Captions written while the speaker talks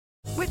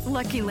With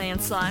Lucky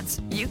Land Slots,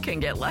 you can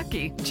get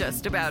lucky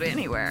just about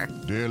anywhere.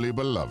 Dearly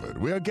beloved,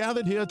 we are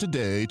gathered here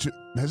today to...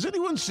 Has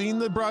anyone seen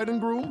the bride and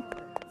groom?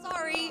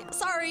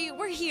 Sorry,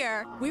 we're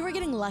here. We were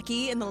getting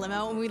lucky in the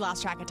limo and we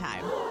lost track of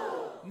time.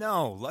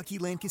 No, Lucky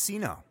Land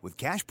Casino, with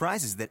cash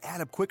prizes that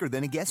add up quicker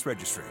than a guest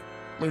registry.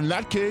 In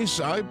that case,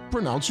 I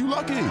pronounce you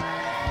lucky.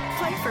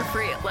 Play for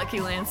free at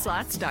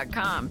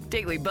LuckyLandSlots.com.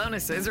 Daily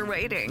bonuses are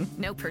waiting.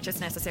 No purchase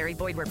necessary.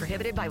 Void where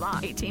prohibited by law.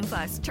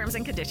 18+. Terms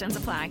and conditions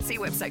apply. See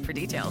website for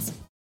details.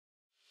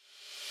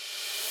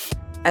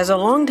 As a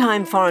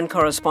longtime foreign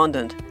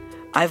correspondent,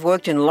 I've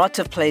worked in lots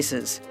of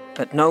places,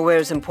 but nowhere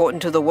as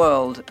important to the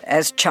world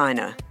as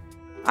China.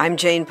 I'm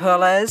Jane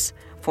Perlez,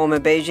 former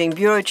Beijing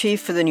bureau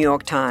chief for the New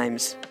York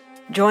Times.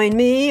 Join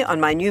me on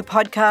my new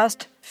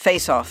podcast,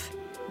 Face Off,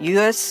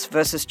 U.S.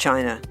 versus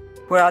China,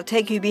 where I'll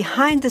take you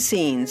behind the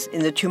scenes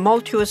in the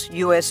tumultuous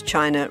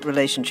U.S.-China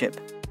relationship.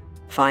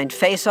 Find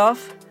Face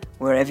Off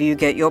wherever you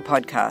get your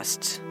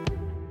podcasts.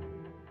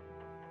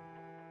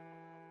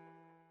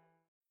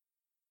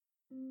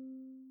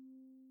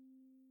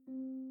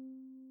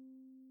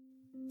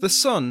 The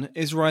sun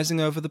is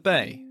rising over the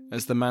bay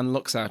as the man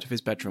looks out of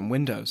his bedroom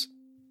windows.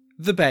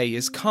 The bay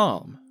is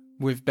calm,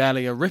 with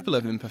barely a ripple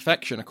of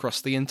imperfection across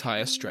the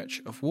entire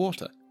stretch of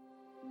water.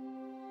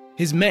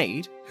 His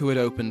maid, who had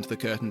opened the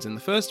curtains in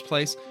the first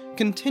place,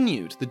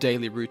 continued the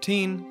daily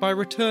routine by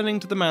returning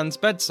to the man's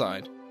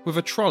bedside with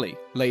a trolley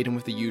laden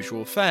with the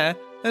usual fare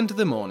and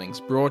the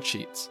morning's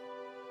broadsheets.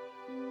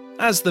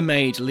 As the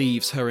maid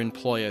leaves her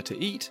employer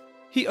to eat,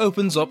 he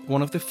opens up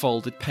one of the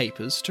folded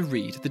papers to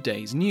read the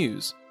day's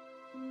news.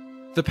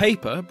 The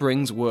paper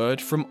brings word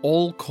from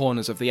all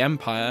corners of the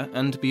empire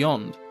and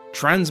beyond,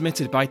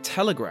 transmitted by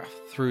telegraph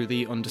through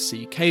the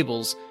undersea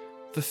cables,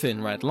 the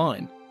Thin Red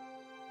Line.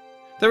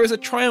 There is a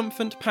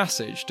triumphant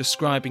passage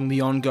describing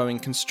the ongoing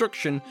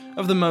construction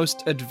of the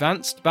most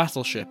advanced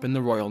battleship in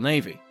the Royal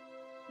Navy.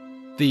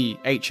 The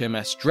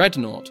HMS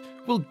Dreadnought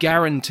will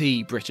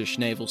guarantee British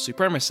naval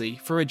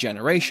supremacy for a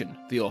generation,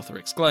 the author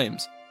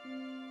exclaims.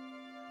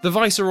 The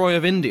Viceroy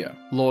of India,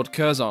 Lord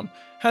Curzon,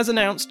 has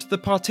announced the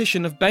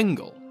partition of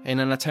Bengal in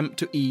an attempt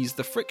to ease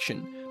the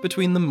friction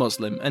between the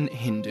Muslim and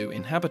Hindu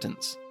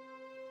inhabitants.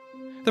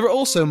 There are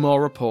also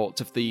more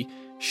reports of the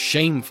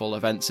shameful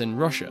events in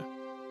Russia.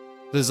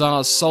 The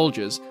Tsar's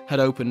soldiers had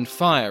opened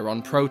fire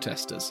on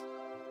protesters.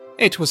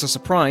 It was a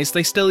surprise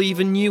they still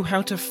even knew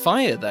how to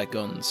fire their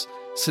guns,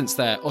 since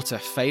their utter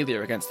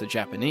failure against the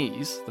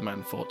Japanese, the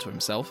man thought to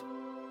himself.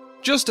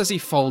 Just as he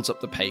folds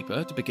up the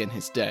paper to begin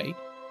his day,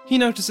 he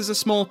notices a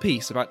small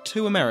piece about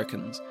 2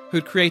 Americans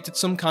who'd created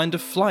some kind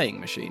of flying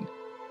machine.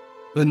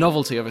 The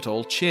novelty of it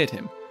all cheered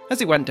him as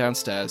he went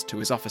downstairs to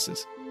his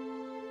offices.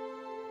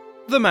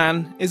 The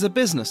man is a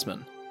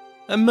businessman,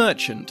 a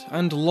merchant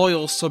and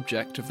loyal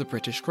subject of the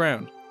British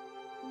Crown.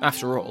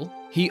 After all,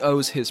 he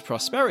owes his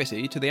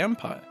prosperity to the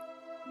Empire.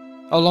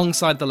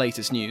 Alongside the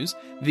latest news,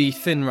 the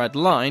Thin Red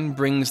Line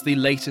brings the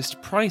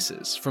latest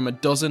prices from a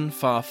dozen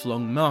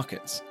far-flung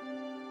markets.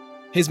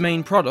 His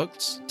main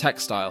products,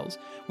 textiles,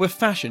 were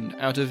fashioned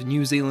out of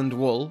New Zealand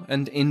wool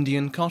and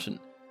Indian cotton,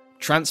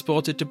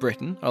 transported to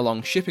Britain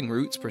along shipping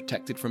routes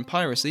protected from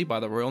piracy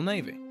by the Royal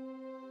Navy.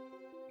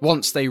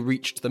 Once they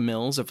reached the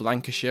mills of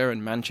Lancashire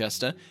and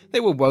Manchester, they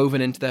were woven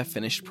into their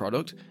finished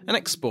product and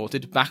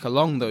exported back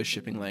along those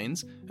shipping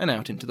lanes and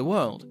out into the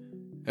world,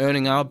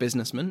 earning our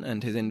businessman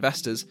and his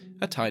investors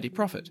a tidy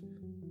profit.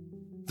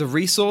 The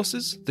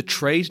resources, the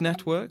trade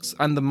networks,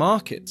 and the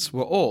markets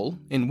were all,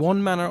 in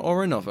one manner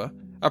or another,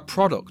 a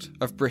product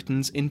of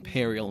Britain's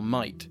imperial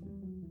might.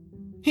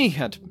 He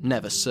had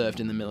never served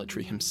in the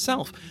military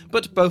himself,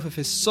 but both of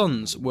his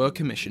sons were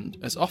commissioned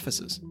as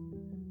officers.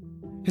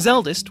 His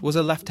eldest was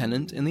a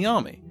lieutenant in the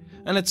army,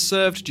 and had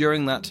served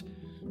during that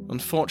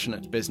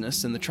unfortunate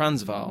business in the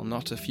Transvaal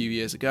not a few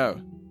years ago.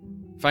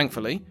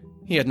 Thankfully,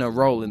 he had no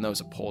role in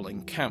those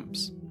appalling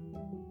camps.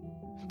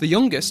 The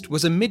youngest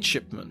was a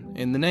midshipman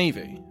in the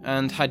Navy,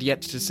 and had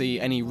yet to see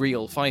any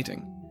real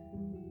fighting.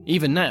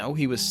 Even now,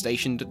 he was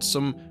stationed at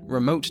some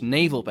remote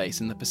naval base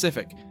in the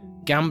Pacific,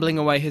 gambling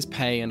away his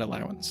pay and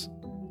allowance.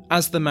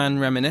 As the man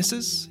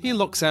reminisces, he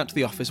looks out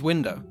the office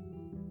window.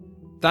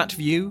 That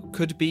view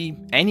could be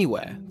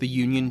anywhere the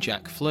Union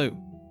Jack flew.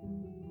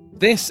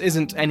 This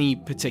isn't any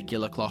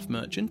particular cloth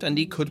merchant, and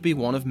he could be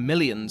one of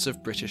millions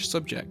of British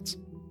subjects.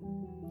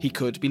 He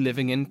could be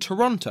living in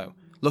Toronto,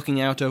 looking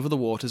out over the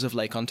waters of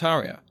Lake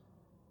Ontario.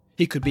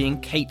 He could be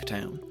in Cape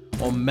Town,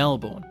 or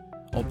Melbourne,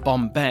 or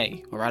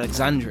Bombay, or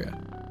Alexandria.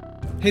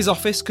 His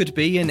office could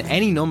be in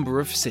any number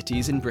of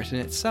cities in Britain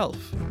itself,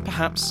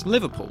 perhaps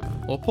Liverpool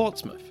or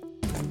Portsmouth.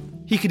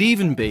 He could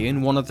even be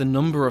in one of the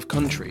number of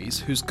countries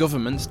whose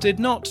governments did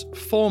not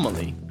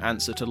formally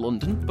answer to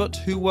London, but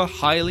who were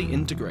highly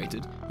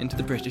integrated into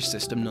the British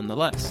system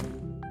nonetheless.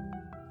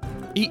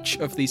 Each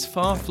of these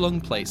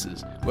far-flung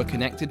places were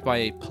connected by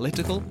a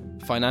political,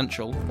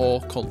 financial, or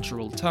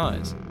cultural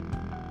ties.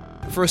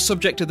 For a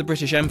subject of the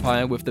British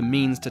Empire with the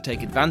means to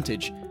take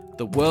advantage,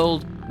 the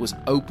world was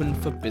open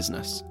for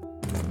business.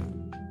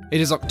 It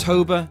is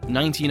October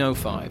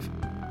 1905,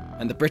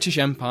 and the British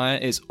Empire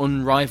is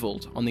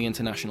unrivaled on the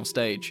international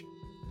stage.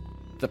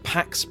 The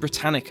Pax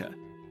Britannica,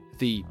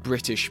 the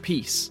British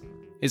peace,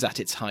 is at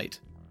its height.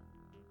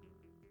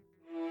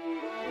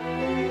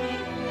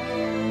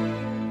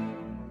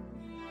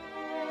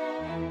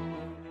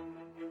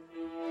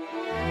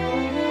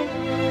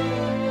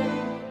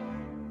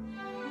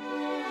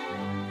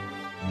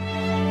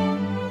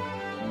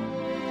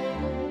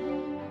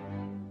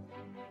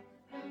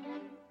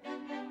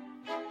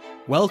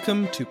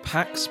 Welcome to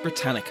Pax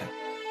Britannica.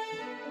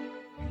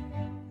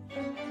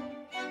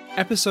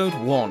 Episode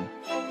 1.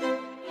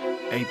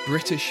 A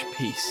British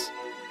Peace.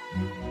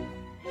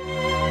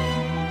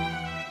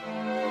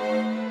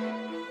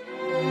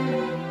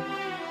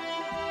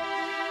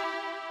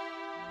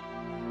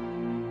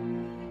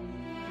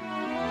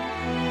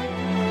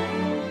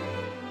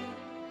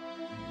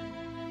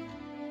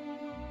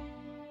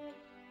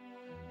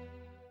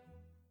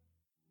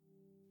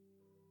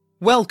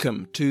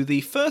 Welcome to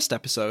the first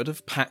episode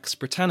of Pax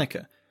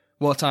Britannica,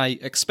 what I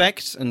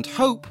expect and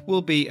hope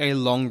will be a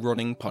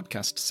long-running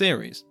podcast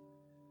series.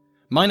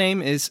 My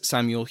name is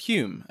Samuel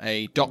Hume,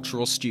 a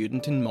doctoral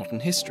student in modern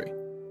history.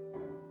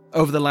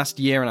 Over the last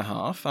year and a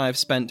half, I've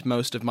spent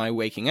most of my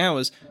waking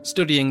hours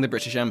studying the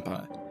British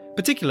Empire,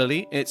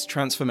 particularly its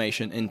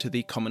transformation into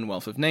the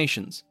Commonwealth of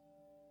Nations.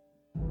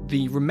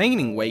 The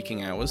remaining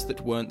waking hours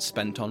that weren't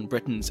spent on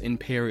Britain's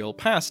imperial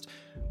past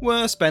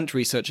were spent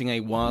researching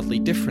a wildly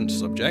different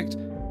subject,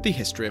 the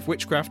history of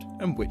witchcraft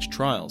and witch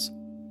trials.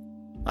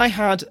 I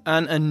had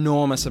an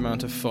enormous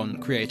amount of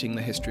fun creating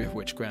the history of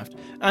witchcraft,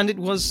 and it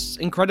was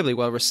incredibly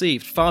well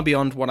received, far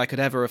beyond what I could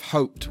ever have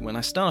hoped when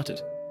I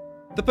started.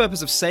 The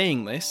purpose of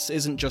saying this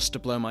isn't just to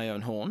blow my own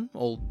horn,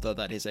 although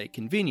that is a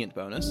convenient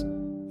bonus,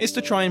 it's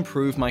to try and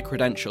prove my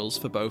credentials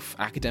for both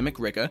academic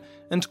rigour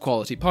and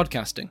quality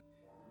podcasting.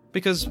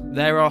 Because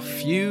there are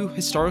few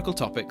historical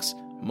topics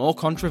more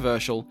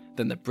controversial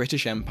than the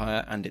British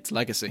Empire and its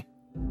legacy.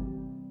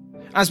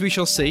 As we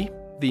shall see,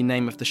 the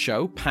name of the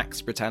show,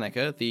 Pax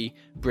Britannica, the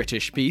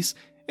British peace,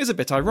 is a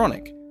bit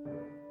ironic.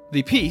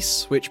 The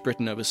peace which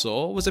Britain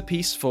oversaw was a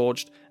peace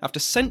forged after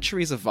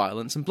centuries of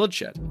violence and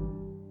bloodshed.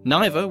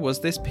 Neither was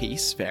this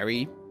peace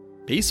very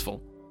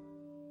peaceful.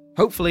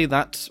 Hopefully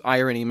that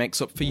irony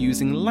makes up for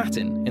using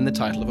Latin in the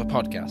title of a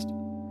podcast.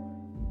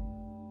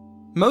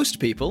 Most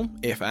people,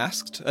 if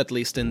asked, at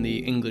least in the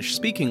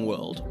English-speaking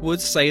world,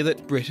 would say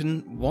that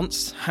Britain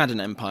once had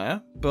an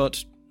empire,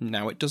 but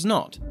now it does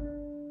not.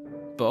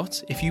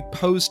 But if you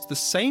posed the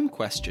same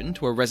question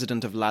to a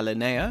resident of La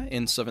Linea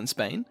in southern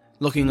Spain,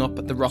 looking up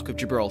at the Rock of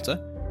Gibraltar,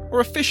 or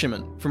a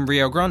fisherman from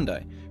Rio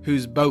Grande,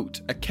 whose boat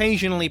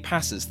occasionally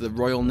passes the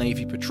Royal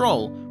Navy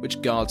patrol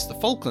which guards the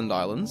Falkland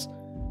Islands,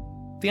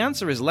 the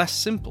answer is less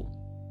simple.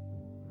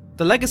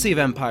 The legacy of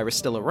empire is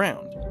still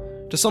around.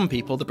 To some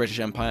people, the British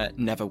Empire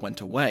never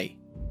went away.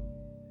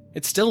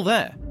 It's still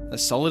there,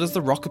 as solid as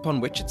the rock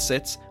upon which it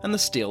sits and the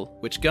steel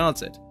which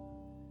guards it.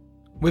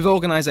 With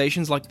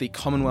organisations like the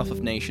Commonwealth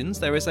of Nations,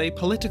 there is a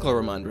political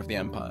reminder of the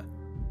Empire.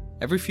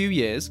 Every few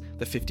years,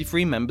 the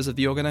 53 members of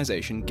the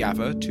organisation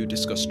gather to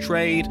discuss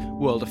trade,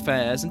 world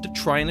affairs, and to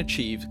try and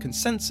achieve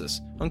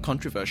consensus on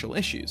controversial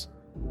issues.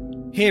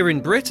 Here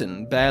in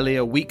Britain, barely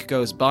a week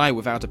goes by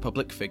without a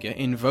public figure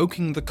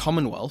invoking the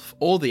Commonwealth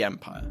or the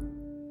Empire.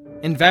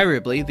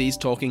 Invariably, these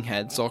talking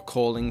heads are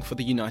calling for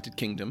the United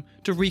Kingdom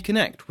to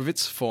reconnect with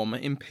its former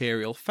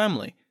imperial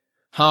family,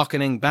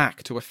 hearkening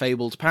back to a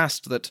fabled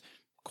past that,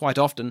 quite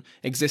often,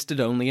 existed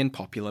only in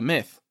popular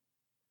myth.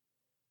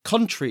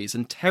 Countries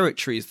and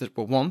territories that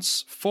were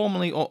once,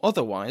 formally or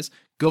otherwise,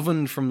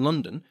 governed from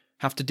London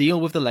have to deal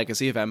with the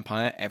legacy of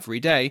empire every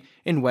day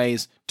in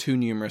ways too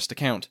numerous to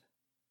count.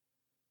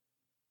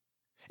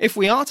 If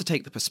we are to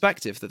take the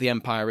perspective that the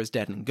empire is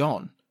dead and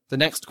gone, the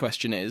next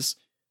question is,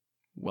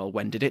 well,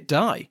 when did it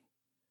die?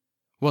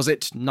 Was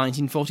it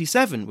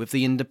 1947 with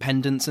the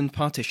independence and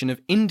partition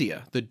of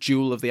India, the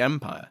jewel of the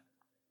empire?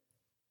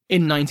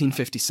 In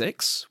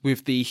 1956,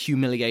 with the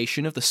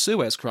humiliation of the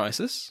Suez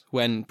Crisis,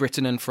 when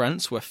Britain and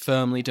France were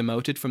firmly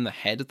demoted from the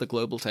head of the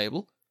global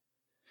table?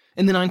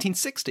 In the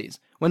 1960s,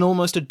 when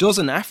almost a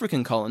dozen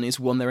African colonies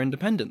won their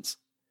independence?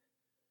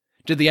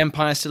 Did the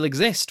empire still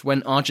exist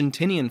when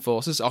Argentinian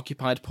forces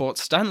occupied Port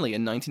Stanley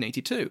in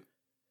 1982?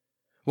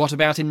 What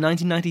about in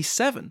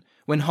 1997,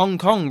 when Hong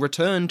Kong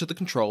returned to the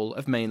control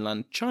of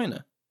mainland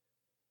China?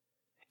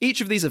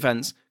 Each of these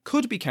events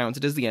could be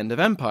counted as the end of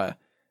empire,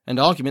 and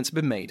arguments have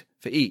been made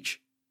for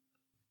each.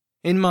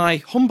 In my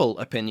humble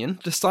opinion,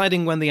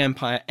 deciding when the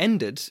empire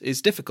ended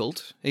is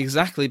difficult,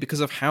 exactly because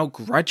of how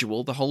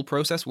gradual the whole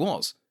process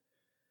was.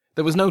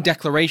 There was no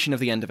declaration of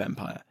the end of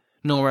empire,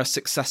 nor a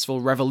successful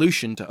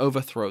revolution to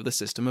overthrow the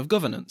system of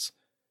governance.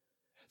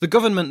 The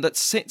government that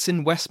sits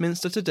in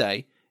Westminster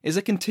today is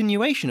a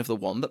continuation of the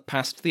one that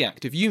passed the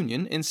Act of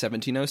Union in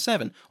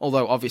 1707,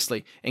 although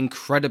obviously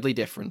incredibly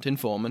different in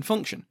form and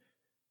function.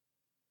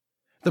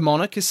 The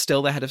monarch is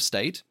still the head of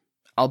state,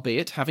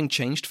 albeit having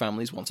changed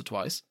families once or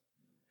twice.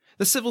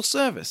 The civil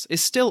service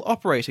is still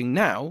operating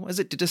now as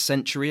it did a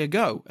century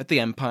ago at the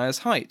empire's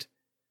height.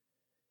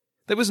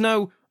 There was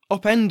no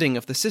upending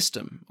of the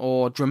system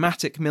or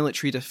dramatic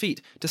military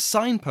defeat to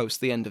signpost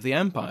the end of the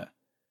empire.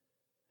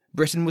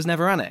 Britain was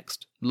never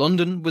annexed,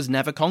 London was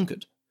never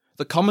conquered,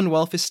 the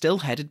Commonwealth is still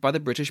headed by the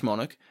British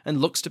monarch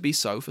and looks to be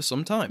so for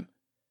some time.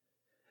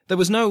 There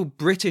was no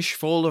British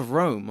fall of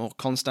Rome or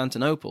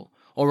Constantinople,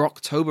 or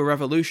October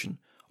Revolution,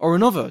 or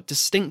another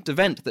distinct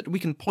event that we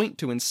can point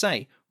to and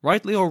say,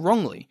 rightly or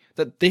wrongly,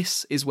 that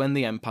this is when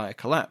the empire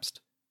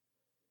collapsed.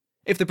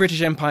 If the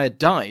British Empire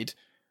died,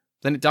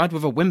 then it died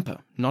with a whimper,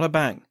 not a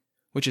bang,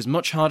 which is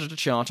much harder to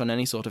chart on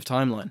any sort of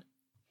timeline.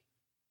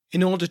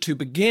 In order to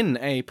begin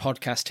a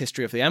podcast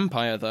history of the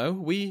empire, though,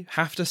 we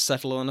have to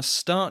settle on a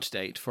start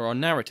date for our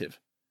narrative.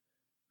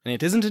 And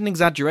it isn't an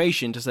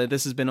exaggeration to say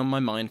this has been on my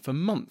mind for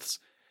months,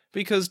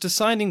 because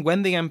deciding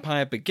when the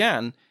empire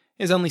began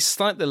is only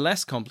slightly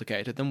less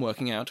complicated than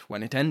working out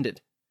when it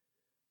ended.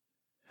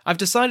 I've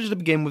decided to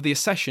begin with the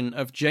accession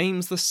of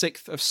James VI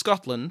of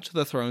Scotland to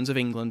the thrones of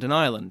England and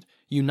Ireland,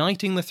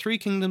 uniting the three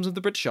kingdoms of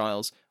the British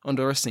Isles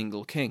under a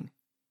single king.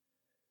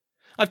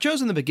 I've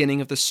chosen the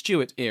beginning of the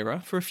Stuart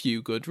era for a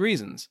few good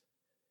reasons.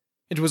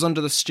 It was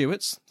under the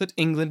Stuarts that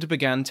England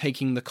began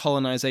taking the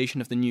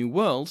colonisation of the New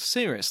World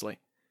seriously.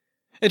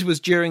 It was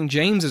during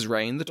James's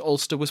reign that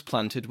Ulster was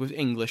planted with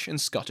English and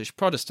Scottish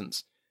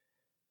Protestants.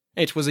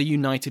 It was a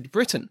united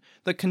Britain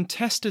that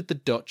contested the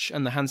Dutch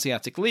and the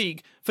Hanseatic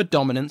League for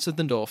dominance of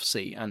the North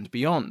Sea and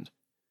beyond.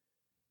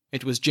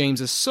 It was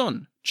James's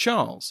son,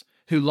 Charles,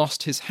 who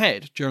lost his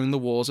head during the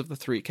Wars of the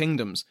Three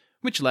Kingdoms,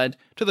 which led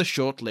to the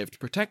short-lived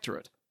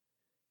Protectorate.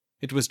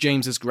 It was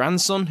James's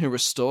grandson who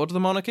restored the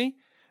monarchy,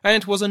 and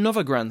it was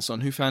another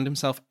grandson who found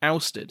himself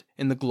ousted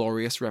in the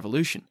Glorious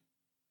Revolution.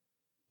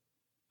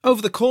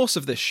 Over the course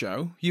of this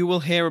show, you will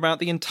hear about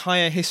the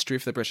entire history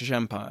of the British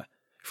Empire,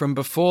 from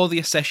before the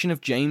accession of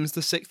James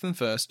VI and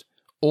I,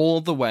 all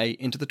the way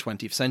into the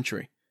 20th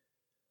century.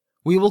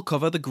 We will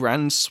cover the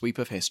grand sweep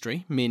of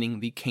history, meaning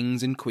the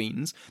kings and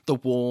queens, the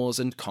wars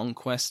and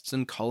conquests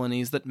and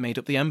colonies that made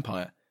up the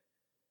empire.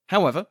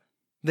 However,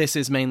 this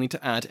is mainly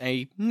to add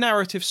a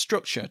narrative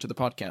structure to the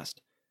podcast.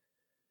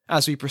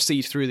 As we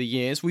proceed through the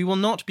years, we will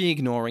not be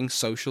ignoring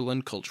social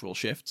and cultural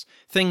shifts,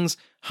 things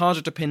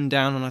harder to pin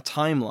down on a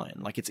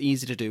timeline like it's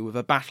easy to do with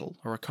a battle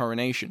or a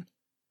coronation.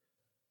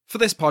 For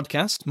this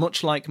podcast,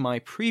 much like my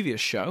previous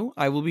show,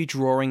 I will be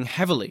drawing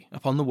heavily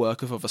upon the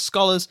work of other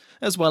scholars,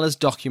 as well as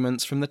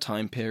documents from the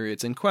time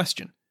periods in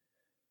question.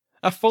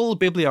 A full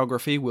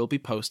bibliography will be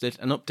posted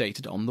and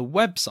updated on the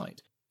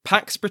website,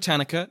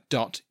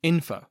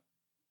 paxbritannica.info,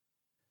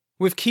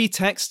 with key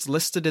texts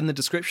listed in the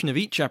description of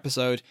each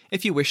episode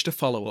if you wish to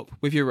follow up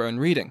with your own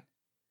reading.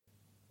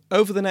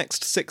 Over the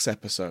next 6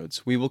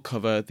 episodes, we will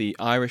cover the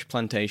Irish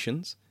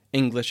plantations,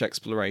 English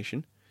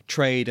exploration,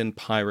 trade and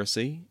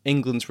piracy,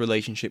 England's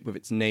relationship with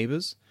its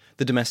neighbours,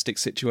 the domestic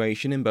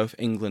situation in both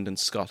England and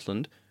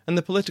Scotland, and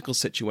the political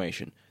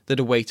situation that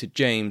awaited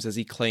James as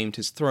he claimed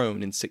his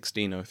throne in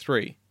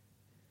 1603.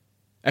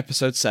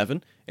 Episode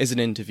 7 is an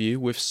interview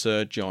with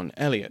Sir John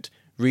Eliot,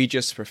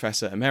 Regius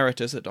Professor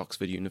Emeritus at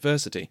Oxford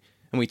University,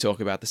 and we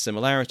talk about the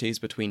similarities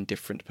between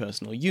different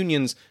personal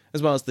unions,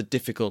 as well as the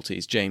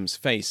difficulties James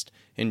faced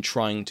in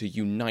trying to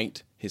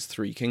unite his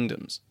three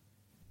kingdoms.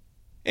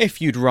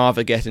 If you'd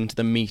rather get into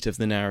the meat of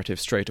the narrative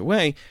straight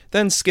away,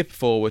 then skip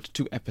forward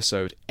to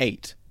episode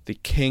 8, The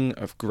King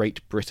of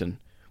Great Britain,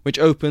 which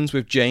opens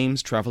with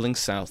James travelling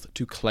south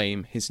to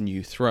claim his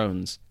new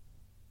thrones.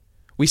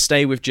 We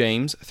stay with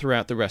James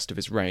throughout the rest of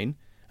his reign,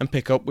 and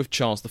pick up with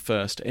Charles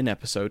I in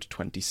episode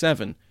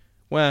 27,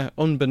 where,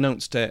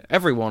 unbeknownst to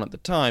everyone at the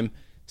time,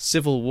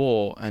 civil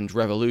war and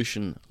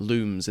revolution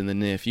looms in the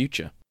near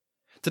future.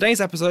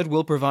 Today's episode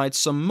will provide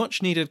some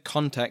much-needed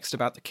context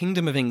about the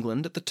Kingdom of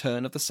England at the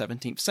turn of the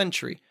 17th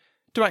century,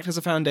 to act as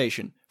a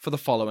foundation for the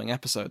following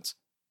episodes.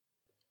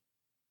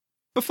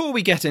 Before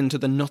we get into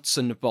the nuts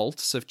and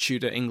bolts of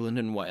Tudor England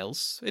and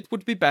Wales, it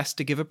would be best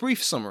to give a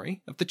brief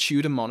summary of the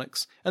Tudor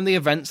monarchs and the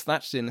events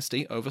that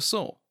dynasty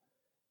oversaw.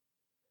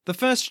 The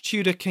first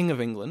Tudor King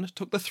of England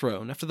took the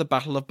throne after the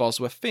Battle of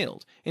Bosworth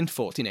Field in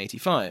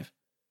 1485.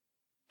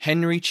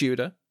 Henry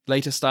Tudor,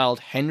 later styled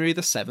Henry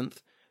VII,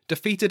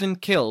 defeated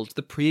and killed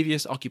the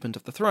previous occupant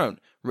of the throne,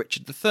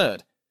 Richard III.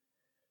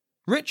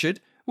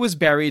 Richard was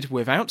buried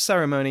without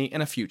ceremony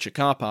in a future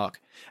car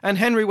park, and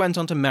Henry went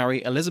on to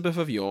marry Elizabeth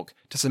of York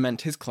to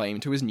cement his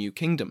claim to his new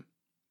kingdom.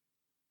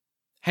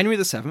 Henry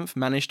VII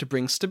managed to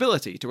bring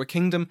stability to a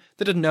kingdom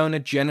that had known a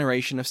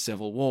generation of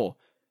civil war,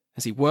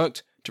 as he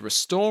worked to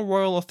restore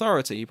royal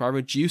authority by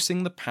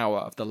reducing the power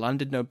of the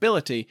landed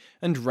nobility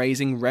and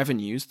raising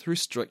revenues through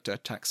stricter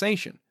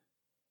taxation.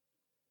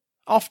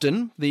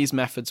 Often, these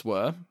methods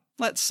were,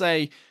 let's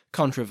say,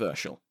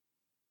 controversial.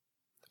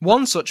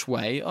 One such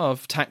way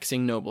of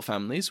taxing noble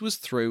families was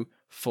through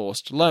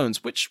forced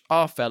loans, which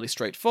are fairly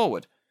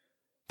straightforward.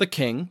 The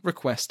king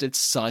requested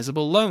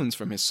sizable loans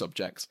from his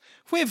subjects,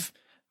 with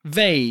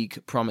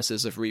vague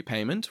promises of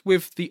repayment,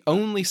 with the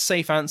only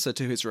safe answer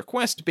to his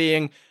request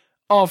being,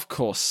 "Of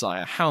course,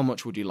 sire, how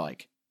much would you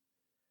like?"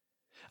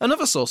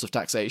 Another source of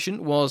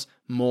taxation was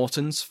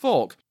Morton's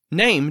Fork,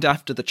 named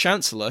after the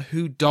Chancellor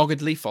who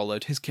doggedly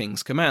followed his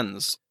king's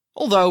commands,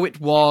 although it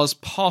was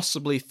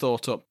possibly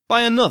thought up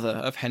by another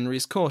of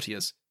Henry's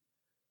courtiers.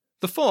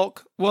 The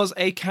fork was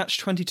a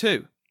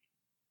catch-22.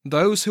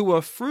 Those who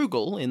were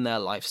frugal in their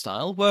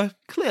lifestyle were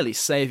clearly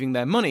saving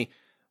their money,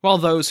 while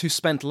those who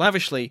spent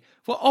lavishly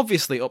were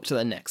obviously up to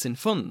their necks in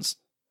funds.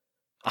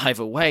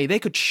 Either way, they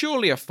could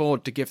surely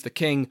afford to give the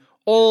king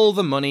all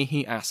the money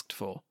he asked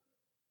for.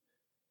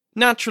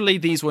 Naturally,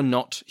 these were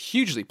not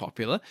hugely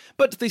popular,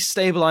 but the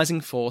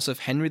stabilising force of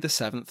Henry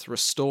VII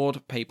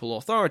restored papal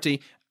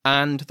authority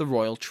and the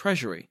royal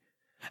treasury,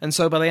 and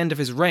so by the end of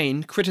his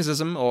reign,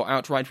 criticism or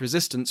outright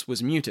resistance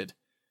was muted.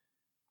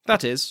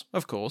 That is,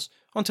 of course,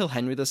 until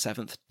Henry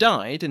VII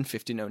died in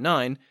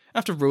 1509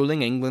 after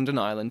ruling England and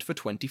Ireland for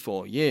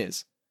 24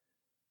 years.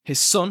 His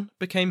son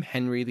became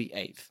Henry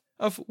VIII,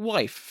 of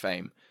wife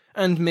fame,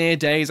 and mere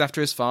days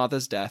after his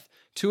father's death,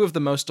 two of the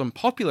most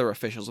unpopular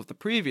officials of the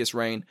previous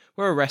reign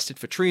were arrested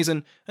for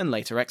treason and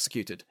later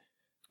executed,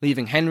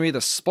 leaving Henry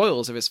the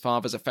spoils of his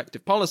father's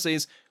effective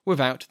policies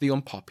without the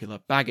unpopular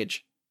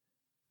baggage.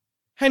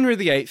 Henry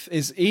VIII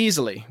is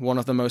easily one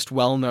of the most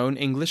well-known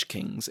English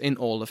kings in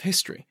all of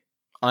history,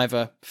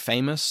 either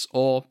famous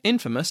or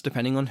infamous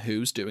depending on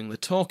who's doing the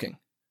talking.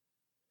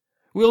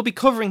 We'll be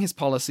covering his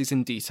policies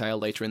in detail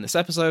later in this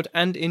episode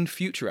and in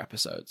future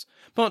episodes,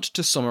 but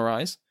to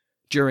summarise,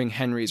 during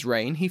Henry's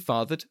reign he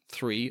fathered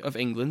 3 of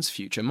England's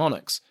future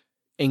monarchs.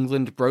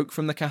 England broke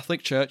from the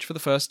Catholic Church for the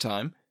first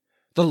time,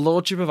 the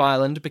Lordship of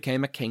Ireland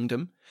became a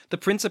kingdom, the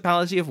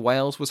Principality of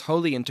Wales was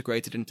wholly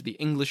integrated into the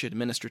English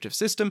administrative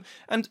system,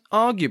 and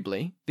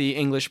arguably the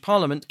English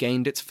Parliament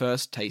gained its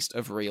first taste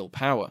of real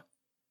power.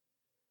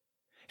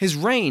 His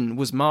reign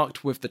was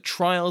marked with the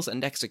trials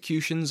and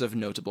executions of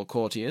notable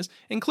courtiers,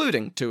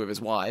 including 2 of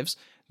his wives,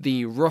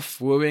 the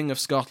rough wooing of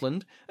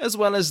Scotland, as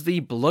well as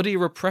the bloody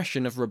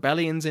repression of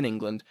rebellions in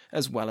England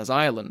as well as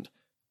Ireland.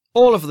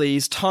 All of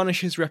these tarnish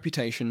his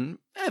reputation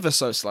ever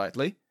so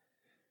slightly.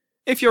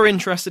 If you're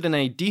interested in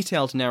a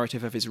detailed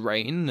narrative of his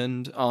reign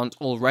and aren't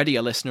already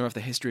a listener of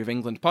the History of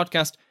England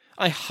podcast,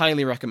 I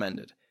highly recommend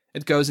it.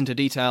 It goes into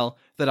detail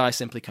that I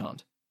simply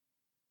can't.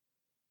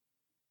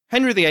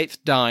 Henry VIII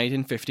died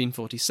in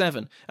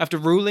 1547, after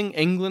ruling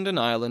England and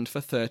Ireland for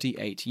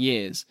 38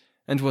 years,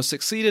 and was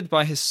succeeded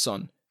by his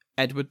son,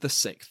 Edward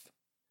VI.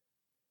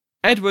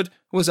 Edward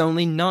was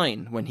only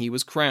 9 when he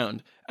was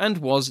crowned, and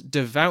was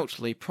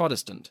devoutly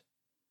Protestant.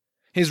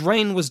 His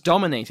reign was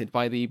dominated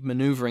by the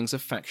manoeuvrings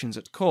of factions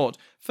at court,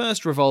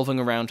 first revolving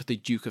around the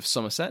Duke of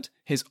Somerset,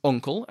 his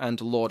uncle and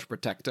Lord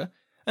Protector,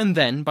 and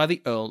then by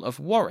the Earl of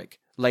Warwick,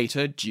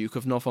 later Duke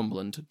of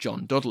Northumberland,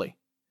 John Dudley.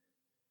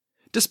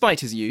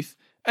 Despite his youth,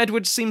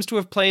 Edward seems to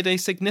have played a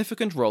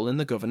significant role in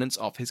the governance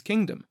of his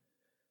kingdom.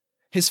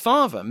 His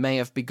father may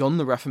have begun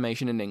the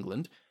Reformation in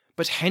England,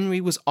 but Henry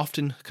was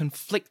often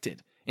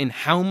conflicted in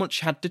how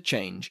much had to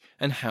change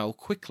and how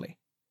quickly.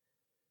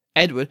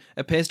 Edward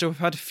appears to have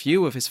had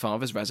few of his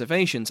father's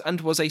reservations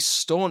and was a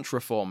staunch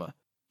reformer.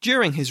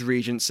 During his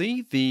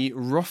regency, the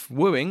rough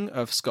wooing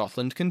of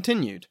Scotland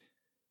continued.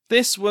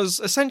 This was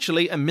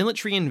essentially a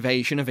military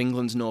invasion of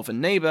England's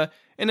northern neighbour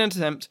in an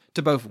attempt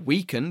to both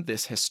weaken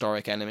this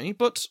historic enemy,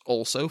 but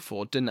also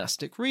for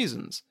dynastic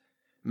reasons.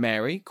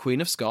 Mary,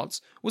 Queen of Scots,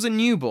 was a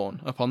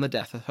newborn upon the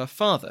death of her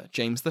father,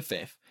 James V,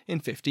 in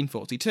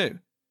 1542.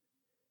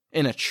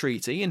 In a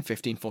treaty in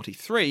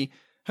 1543,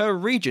 her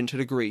regent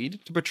had agreed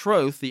to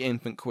betroth the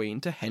infant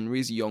queen to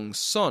Henry's young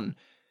son,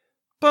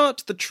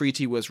 but the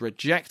treaty was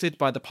rejected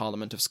by the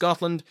Parliament of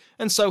Scotland,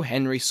 and so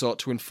Henry sought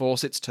to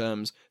enforce its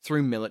terms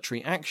through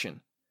military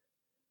action.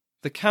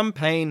 The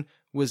campaign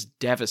was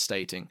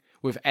devastating,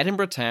 with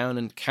Edinburgh town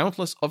and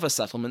countless other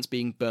settlements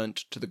being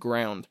burnt to the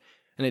ground,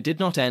 and it did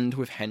not end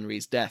with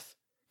Henry's death,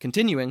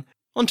 continuing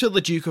until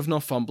the Duke of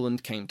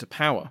Northumberland came to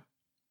power.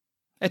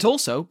 It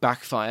also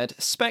backfired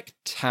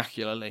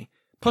spectacularly,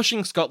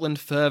 pushing Scotland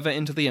further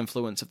into the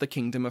influence of the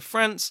Kingdom of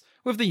France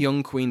with the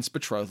young Queen's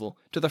betrothal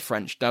to the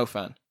French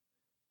Dauphin.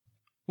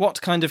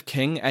 What kind of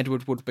king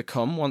Edward would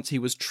become once he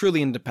was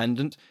truly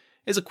independent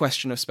is a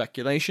question of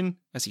speculation,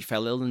 as he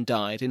fell ill and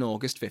died in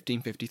August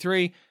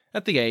 1553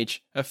 at the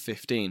age of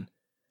 15,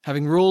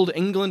 having ruled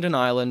England and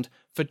Ireland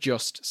for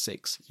just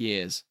 6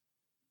 years.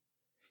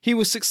 He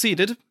was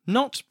succeeded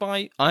not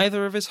by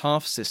either of his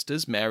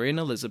half-sisters, Mary and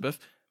Elizabeth,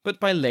 but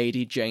by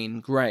Lady Jane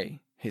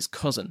Grey, his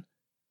cousin.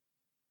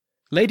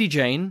 Lady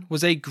Jane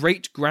was a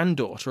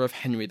great-granddaughter of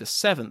Henry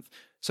VII,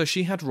 so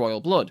she had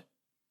royal blood.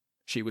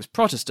 She was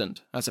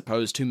Protestant, as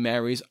opposed to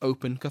Mary's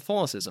open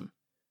Catholicism.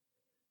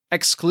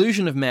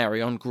 Exclusion of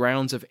Mary on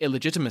grounds of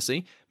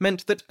illegitimacy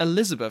meant that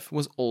Elizabeth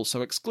was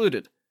also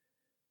excluded.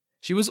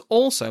 She was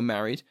also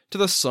married to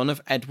the son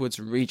of Edward's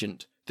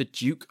regent, the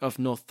Duke of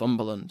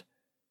Northumberland.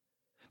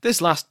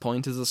 This last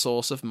point is the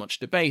source of much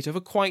debate over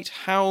quite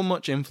how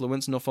much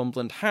influence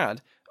Northumberland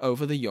had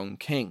over the young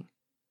king.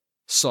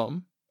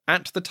 Some,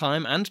 at the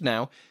time and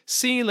now,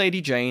 see Lady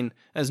Jane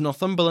as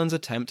Northumberland's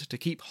attempt to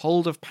keep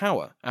hold of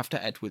power after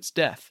Edward's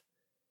death.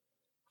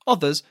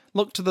 Others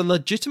look to the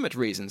legitimate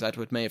reasons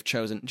Edward may have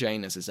chosen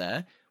Jane as his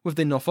heir, with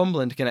the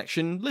Northumberland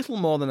connection little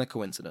more than a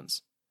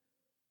coincidence.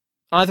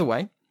 Either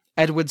way,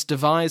 Edward's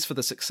devise for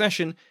the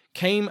succession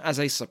came as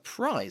a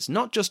surprise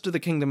not just to the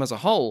kingdom as a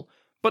whole,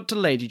 but to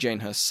Lady Jane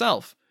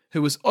herself,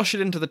 who was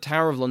ushered into the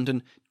Tower of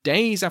London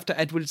days after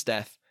Edward's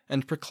death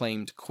and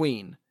proclaimed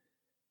Queen.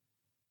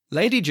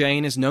 Lady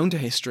Jane is known to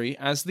history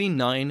as the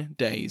 9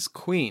 Days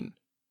Queen.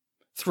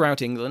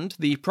 Throughout England,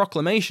 the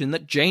proclamation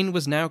that Jane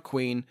was now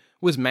Queen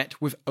was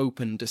met with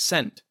open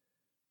dissent.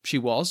 She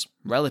was,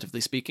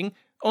 relatively speaking,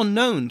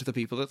 unknown to the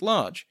people at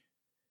large.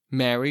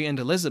 Mary and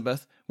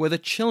Elizabeth were the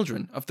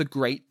children of the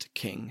great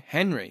King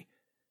Henry.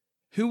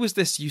 Who was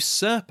this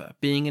usurper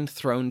being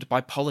enthroned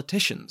by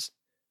politicians?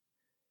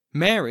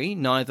 Mary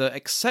neither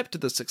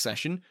accepted the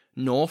succession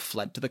nor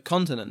fled to the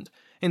continent,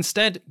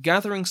 instead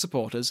gathering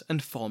supporters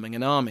and forming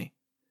an army.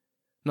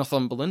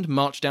 Northumberland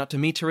marched out to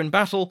meet her in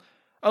battle,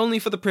 only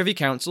for the Privy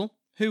Council,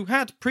 who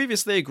had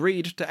previously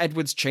agreed to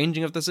Edward's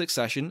changing of the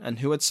succession and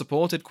who had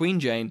supported Queen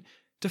Jane,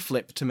 to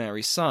flip to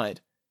Mary's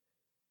side.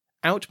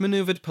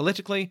 Outmanoeuvred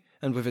politically,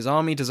 and with his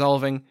army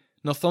dissolving,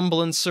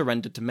 Northumberland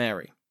surrendered to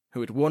Mary, who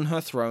had won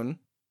her throne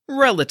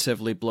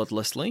relatively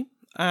bloodlessly,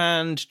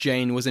 and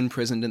Jane was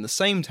imprisoned in the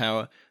same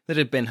tower that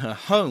had been her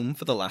home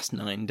for the last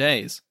 9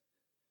 days.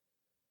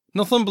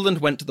 Northumberland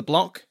went to the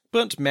block,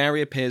 but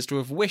Mary appears to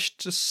have wished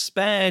to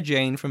spare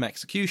Jane from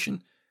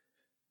execution.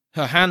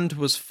 Her hand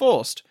was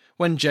forced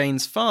when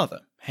Jane's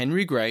father,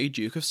 Henry Grey,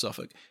 Duke of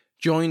Suffolk,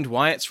 joined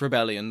Wyatt's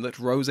rebellion that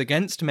rose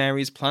against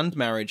Mary's planned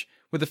marriage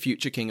with the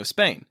future King of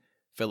Spain,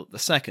 Philip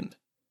II.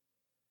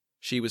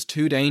 She was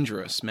too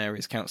dangerous,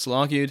 Mary's council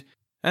argued,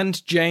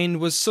 and Jane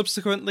was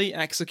subsequently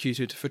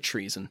executed for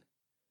treason.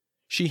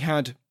 She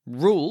had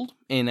ruled,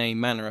 in a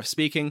manner of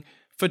speaking,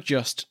 for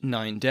just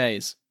 9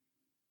 days.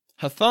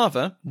 Her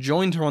father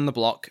joined her on the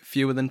block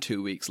fewer than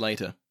 2 weeks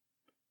later.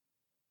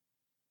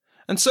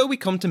 And so we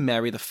come to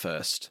Mary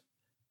I.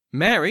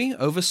 Mary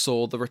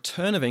oversaw the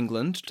return of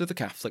England to the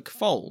Catholic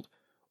fold,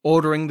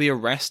 ordering the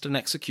arrest and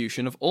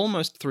execution of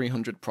almost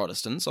 300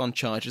 Protestants on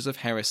charges of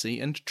heresy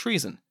and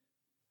treason.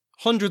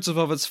 Hundreds of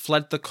others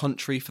fled the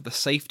country for the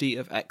safety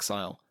of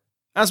exile.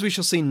 As we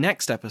shall see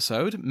next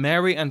episode,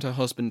 Mary and her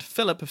husband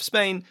Philip of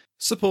Spain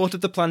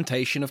supported the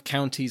plantation of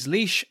counties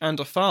Laois and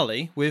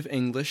Offaly with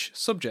English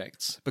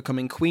subjects,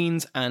 becoming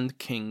queens and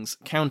kings'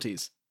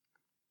 counties.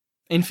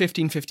 In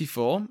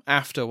 1554,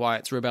 after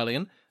Wyatt's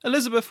rebellion,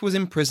 Elizabeth was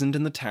imprisoned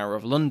in the Tower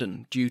of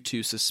London due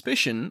to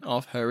suspicion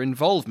of her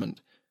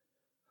involvement.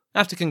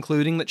 After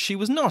concluding that she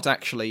was not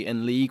actually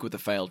in league with the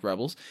failed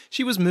rebels,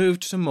 she was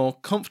moved to more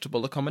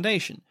comfortable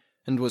accommodation,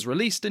 and was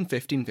released in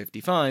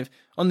 1555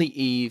 on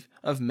the eve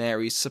of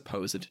Mary's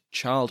supposed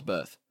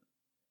childbirth.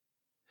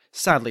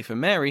 Sadly for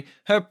Mary,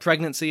 her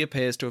pregnancy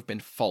appears to have been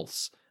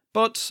false,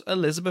 but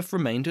Elizabeth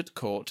remained at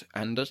court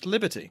and at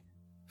liberty.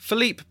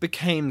 Philippe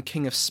became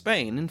King of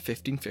Spain in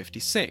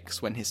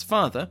 1556 when his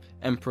father,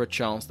 Emperor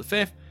Charles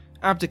V,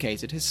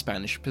 abdicated his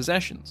Spanish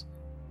possessions,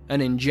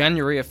 and in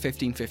January of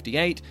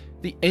 1558,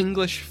 the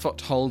English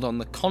foothold on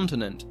the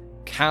continent,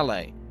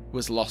 Calais,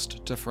 was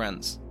lost to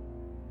France.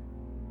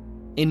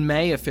 In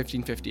May of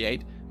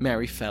 1558,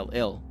 Mary fell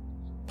ill,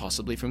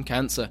 possibly from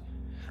cancer,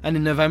 and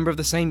in November of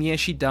the same year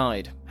she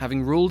died,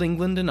 having ruled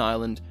England and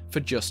Ireland for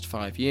just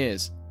 5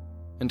 years,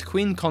 and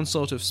Queen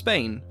Consort of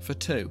Spain for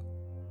 2.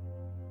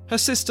 Her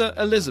sister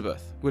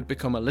Elizabeth would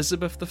become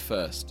Elizabeth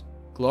I,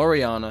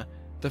 Gloriana,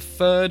 the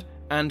third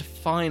and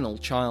final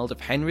child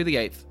of Henry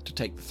VIII to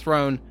take the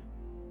throne,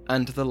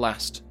 and the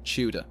last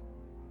Tudor.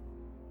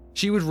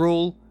 She would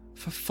rule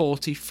for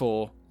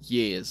 44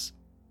 years.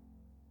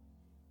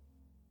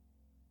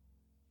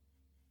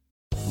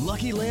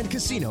 Lucky Land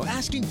Casino,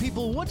 asking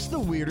people, what's the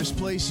weirdest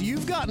place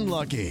you've gotten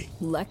lucky?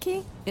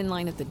 Lucky? In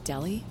line at the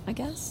deli, I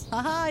guess?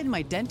 Aha, in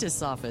my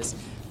dentist's office.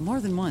 More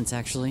than once,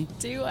 actually.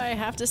 Do I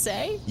have to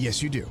say?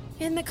 Yes, you do.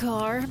 In the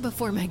car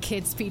before my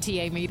kids'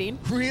 PTA meeting.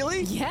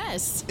 Really?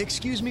 Yes.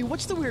 Excuse me,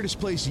 what's the weirdest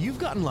place you've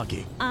gotten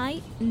lucky?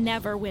 I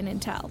never win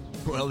and tell.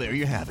 Well, there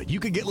you have it. You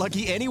can get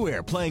lucky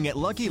anywhere, playing at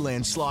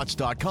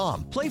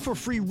LuckyLandSlots.com. Play for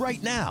free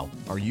right now.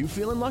 Are you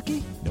feeling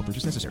lucky? No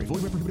purchase necessary.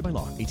 Void where prohibited by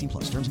law. 18+.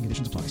 Terms and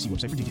conditions apply. See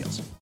website for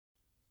details.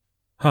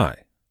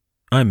 Hi,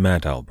 I'm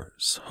Matt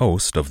Albers,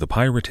 host of the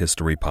Pirate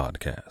History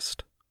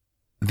Podcast.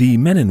 The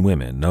men and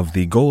women of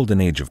the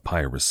golden age of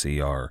piracy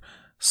are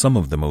some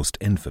of the most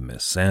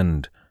infamous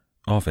and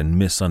often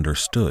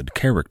misunderstood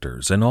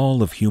characters in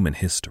all of human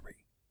history.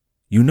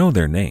 You know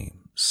their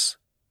names: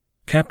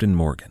 Captain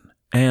Morgan,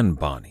 Anne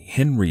Bonny,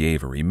 Henry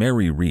Avery,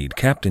 Mary Read,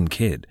 Captain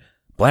Kidd,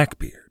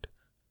 Blackbeard.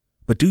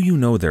 But do you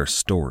know their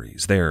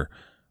stories, their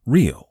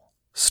real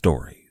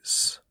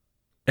stories?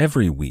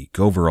 Every week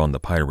over on the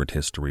Pirate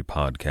History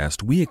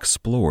Podcast, we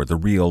explore the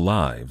real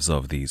lives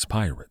of these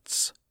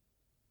pirates.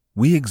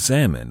 We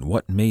examine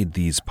what made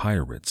these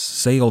pirates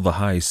sail the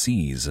high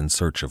seas in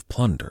search of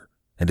plunder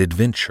and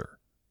adventure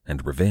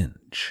and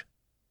revenge.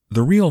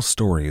 The real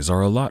stories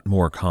are a lot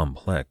more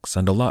complex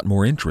and a lot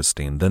more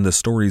interesting than the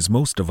stories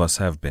most of us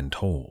have been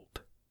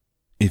told.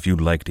 If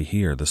you'd like to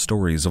hear the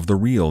stories of the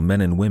real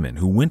men and women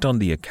who went on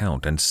the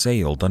account and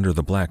sailed under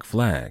the black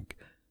flag,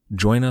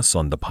 join us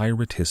on the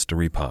Pirate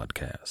History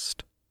Podcast.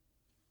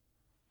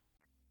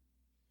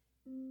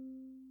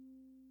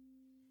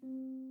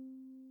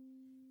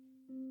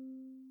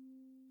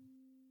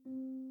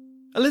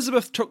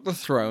 Elizabeth took the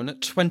throne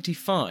at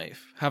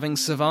 25, having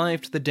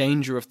survived the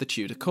danger of the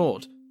Tudor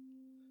court.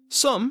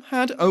 Some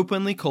had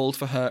openly called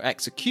for her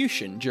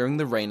execution during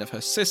the reign of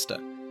her sister,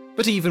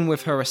 but even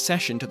with her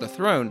accession to the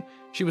throne,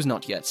 she was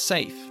not yet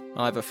safe,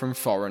 either from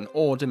foreign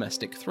or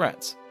domestic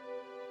threats.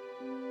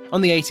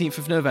 On the 18th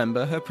of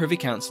November, her Privy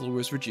Council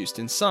was reduced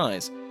in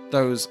size.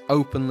 Those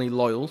openly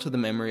loyal to the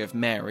memory of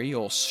Mary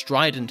or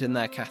strident in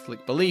their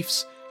Catholic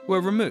beliefs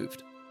were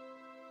removed.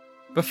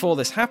 Before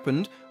this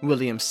happened,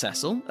 William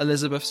Cecil,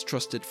 Elizabeth's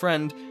trusted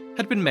friend,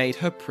 had been made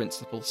her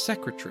principal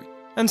secretary,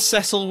 and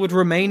Cecil would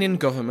remain in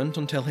government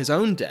until his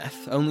own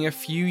death only a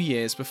few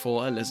years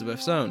before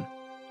Elizabeth's own.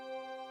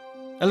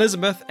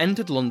 Elizabeth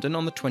entered London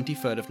on the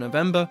 23rd of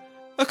November,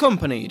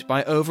 accompanied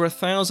by over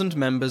 1,000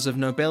 members of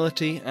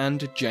nobility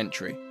and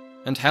gentry,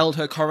 and held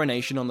her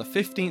coronation on the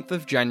 15th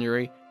of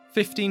January,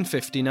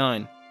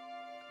 1559.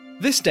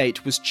 This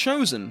date was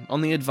chosen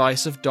on the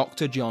advice of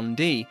Dr. John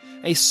Dee,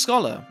 a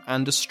scholar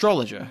and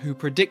astrologer who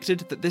predicted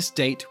that this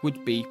date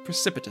would be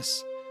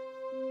precipitous.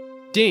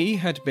 Dee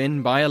had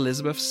been by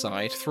Elizabeth's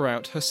side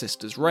throughout her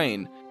sister's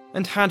reign,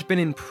 and had been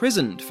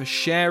imprisoned for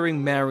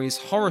sharing Mary's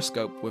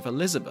horoscope with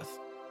Elizabeth.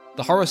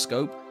 The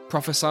horoscope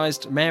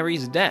prophesied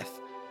Mary's death,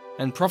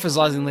 and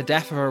prophesizing the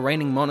death of a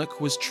reigning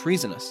monarch was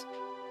treasonous.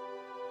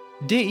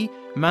 Dee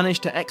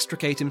managed to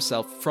extricate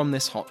himself from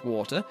this hot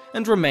water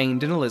and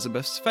remained in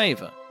Elizabeth's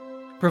favour,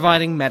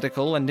 providing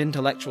medical and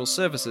intellectual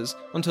services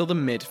until the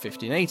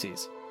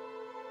mid-1580s.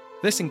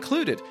 This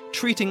included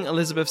treating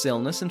Elizabeth's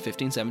illness in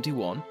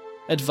 1571,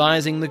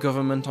 advising the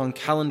government on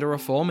calendar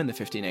reform in the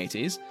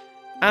 1580s,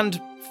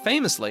 and,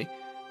 famously,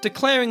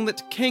 declaring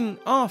that King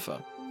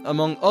Arthur,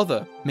 among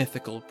other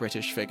mythical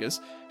British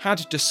figures,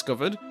 had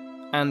discovered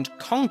and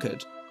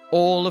conquered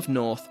all of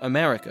North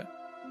America.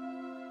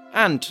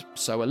 And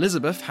so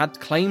Elizabeth had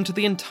claim to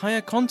the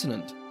entire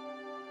continent.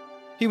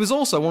 He was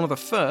also one of the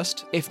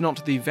first, if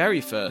not the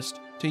very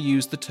first, to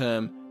use the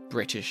term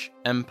British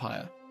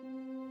Empire.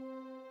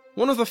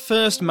 One of the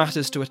first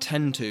matters to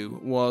attend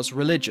to was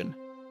religion,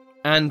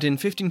 and in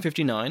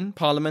 1559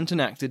 Parliament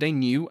enacted a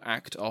new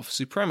Act of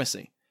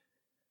Supremacy.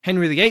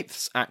 Henry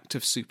VIII's Act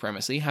of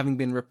Supremacy having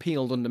been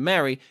repealed under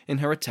Mary in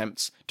her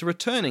attempts to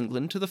return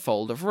England to the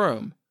fold of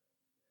Rome.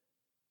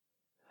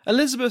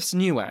 Elizabeth's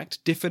new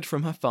act differed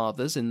from her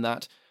father's in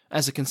that,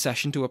 as a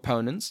concession to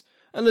opponents,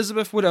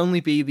 Elizabeth would only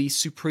be the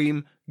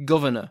supreme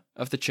governor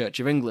of the Church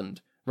of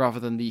England, rather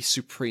than the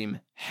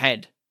supreme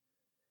head.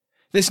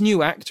 This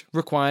new act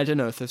required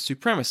an oath of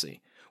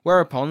supremacy,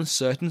 whereupon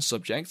certain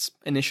subjects,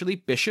 initially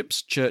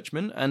bishops,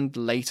 churchmen, and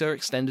later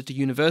extended to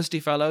university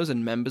fellows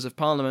and members of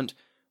Parliament,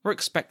 were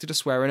expected to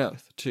swear an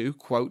oath to,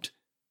 quote,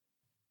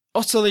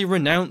 utterly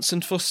renounce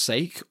and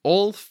forsake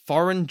all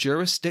foreign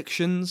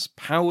jurisdictions,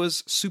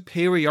 powers,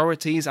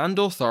 superiorities, and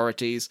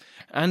authorities,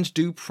 and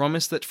do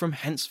promise that from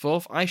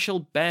henceforth I shall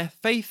bear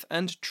faith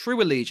and true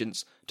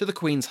allegiance to the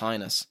Queen's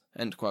Highness.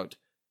 End quote.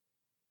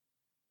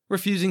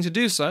 Refusing to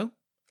do so,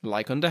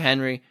 like under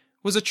Henry,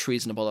 was a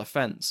treasonable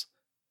offence.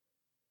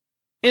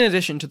 In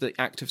addition to the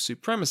Act of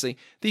Supremacy,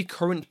 the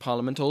current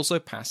Parliament also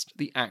passed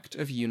the Act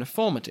of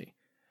Uniformity,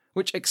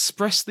 which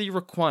expressly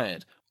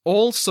required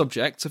all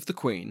subjects of the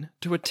Queen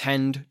to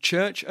attend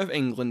Church of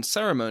England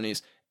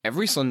ceremonies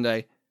every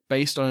Sunday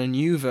based on a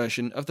new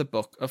version of the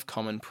Book of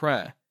Common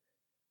Prayer.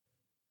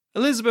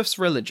 Elizabeth's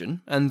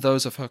religion, and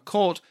those of her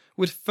court,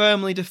 would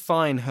firmly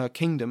define her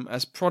kingdom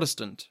as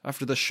Protestant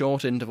after the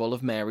short interval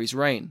of Mary's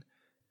reign.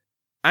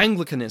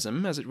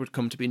 Anglicanism, as it would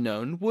come to be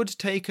known, would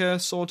take a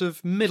sort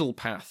of middle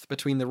path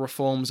between the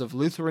reforms of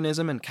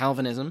Lutheranism and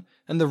Calvinism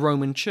and the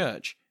Roman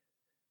Church,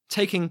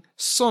 taking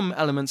some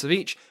elements of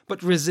each,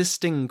 but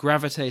resisting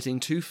gravitating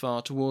too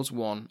far towards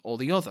one or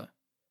the other.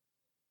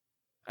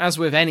 As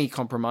with any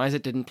compromise,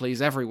 it didn't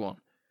please everyone.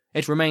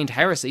 It remained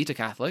heresy to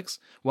Catholics,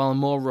 while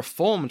more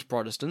reformed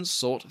Protestants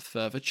sought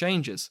further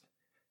changes.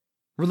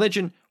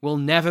 Religion will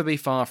never be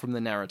far from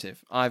the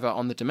narrative, either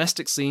on the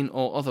domestic scene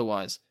or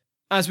otherwise.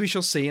 As we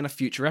shall see in a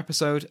future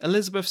episode,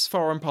 Elizabeth's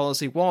foreign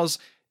policy was,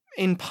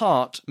 in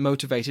part,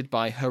 motivated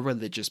by her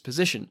religious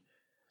position,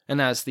 and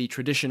as the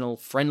traditional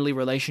friendly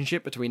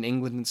relationship between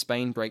England and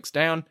Spain breaks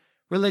down,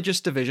 religious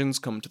divisions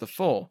come to the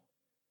fore.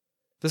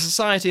 The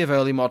society of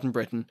early modern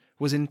Britain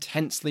was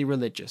intensely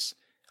religious,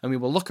 and we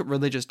will look at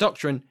religious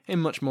doctrine in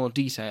much more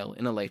detail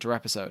in a later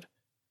episode.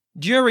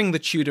 During the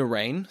Tudor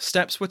reign,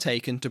 steps were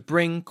taken to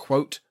bring,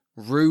 quote,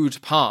 rude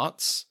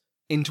parts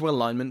into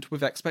alignment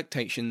with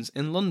expectations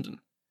in London.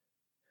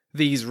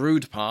 These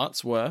rude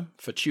parts were,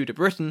 for Tudor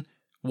Britain,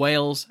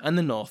 Wales and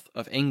the north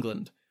of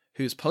England,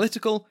 whose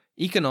political,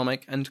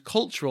 economic, and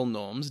cultural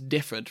norms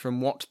differed from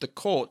what the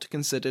court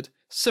considered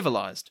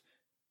civilized.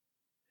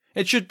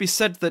 It should be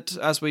said that,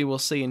 as we will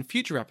see in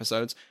future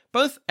episodes,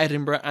 both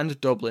Edinburgh and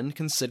Dublin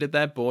considered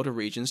their border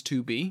regions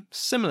to be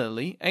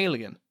similarly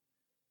alien.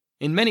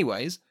 In many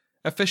ways,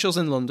 officials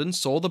in London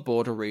saw the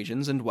border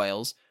regions and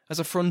Wales as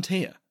a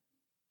frontier.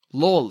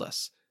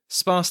 Lawless,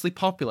 sparsely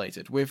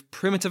populated, with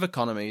primitive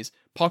economies,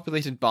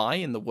 populated by,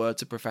 in the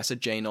words of Professor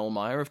Jane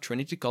Allmeyer of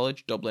Trinity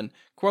College, Dublin,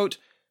 quote,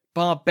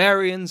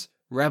 barbarians,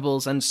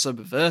 rebels and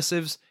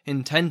subversives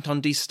intent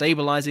on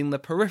destabilising the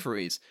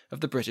peripheries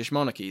of the British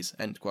monarchies,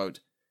 end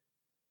quote.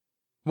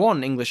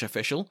 One English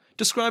official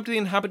described the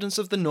inhabitants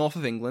of the north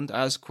of England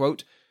as,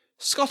 quote,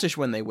 Scottish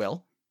when they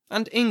will,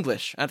 and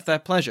English at their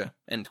pleasure,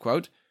 end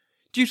quote,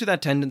 due to their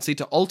tendency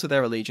to alter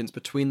their allegiance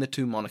between the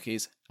two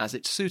monarchies as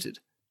it suited.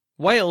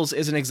 Wales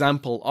is an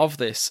example of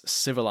this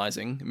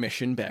civilising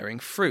mission bearing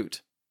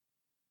fruit.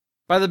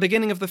 By the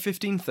beginning of the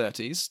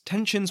 1530s,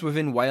 tensions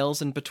within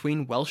Wales and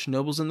between Welsh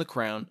nobles and the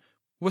Crown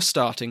were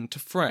starting to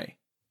fray.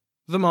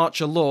 The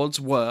Marcher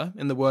Lords were,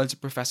 in the words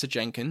of Professor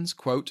Jenkins,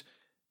 quote,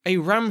 a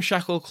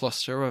ramshackle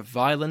cluster of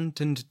violent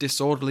and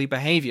disorderly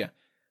behaviour,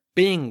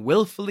 being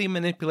wilfully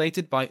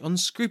manipulated by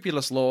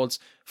unscrupulous lords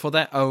for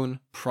their own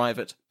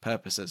private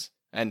purposes,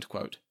 end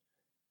quote.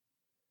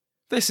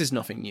 This is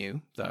nothing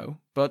new, though,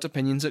 but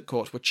opinions at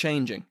court were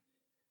changing.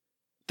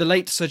 The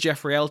late Sir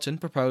Geoffrey Elton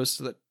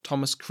proposed that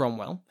Thomas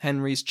Cromwell,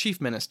 Henry's chief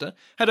minister,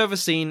 had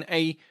overseen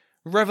a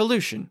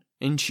revolution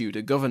in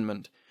Tudor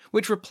government,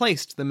 which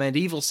replaced the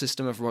medieval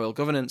system of royal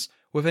governance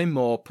with a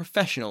more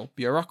professional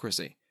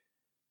bureaucracy.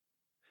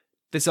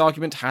 This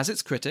argument has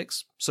its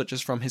critics, such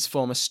as from his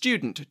former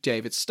student,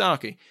 David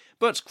Starkey,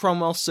 but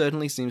Cromwell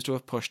certainly seems to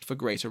have pushed for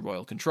greater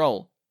royal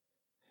control.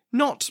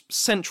 Not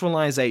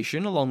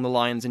centralisation along the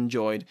lines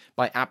enjoyed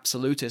by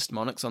absolutist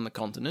monarchs on the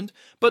continent,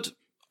 but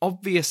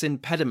obvious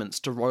impediments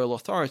to royal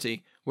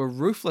authority were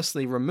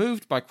ruthlessly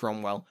removed by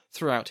Cromwell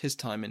throughout his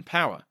time in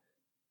power.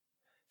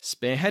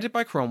 Spearheaded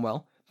by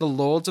Cromwell, the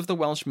lords of the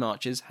Welsh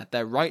Marches had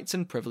their rights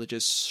and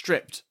privileges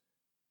stripped.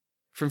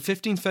 From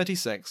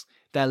 1536,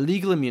 their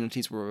legal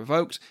immunities were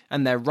revoked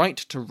and their right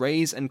to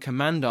raise and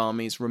command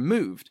armies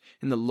removed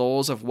in the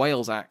Laws of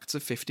Wales Acts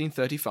of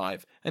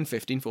 1535 and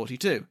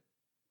 1542.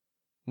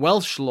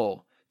 Welsh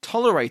law,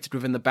 tolerated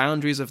within the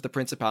boundaries of the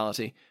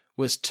Principality,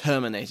 was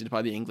terminated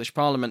by the English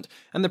Parliament,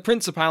 and the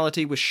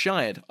Principality was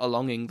shired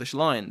along English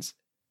lines.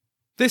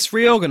 This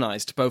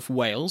reorganised both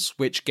Wales,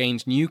 which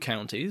gained new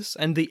counties,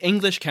 and the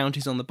English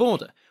counties on the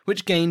border,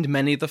 which gained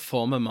many of the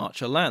former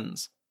Marcher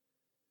lands.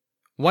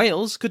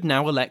 Wales could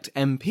now elect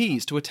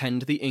MPs to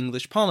attend the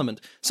English Parliament,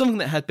 something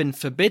that had been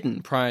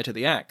forbidden prior to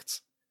the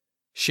Acts.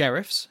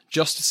 Sheriffs,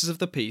 justices of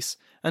the peace,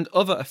 and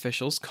other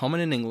officials common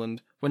in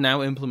England were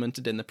now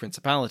implemented in the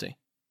Principality.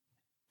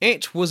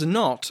 It was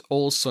not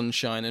all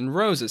sunshine and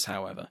roses,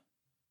 however.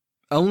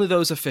 Only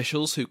those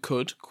officials who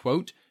could,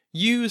 quote,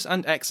 use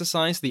and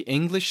exercise the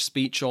English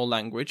speech or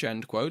language,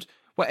 end quote,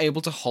 were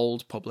able to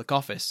hold public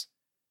office.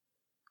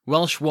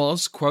 Welsh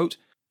was, quote,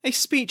 a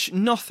speech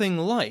nothing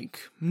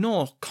like,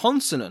 nor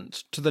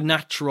consonant to the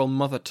natural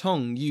mother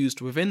tongue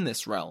used within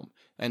this realm,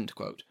 end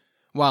quote,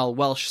 while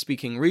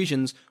Welsh-speaking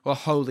regions were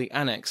wholly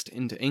annexed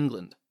into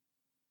England.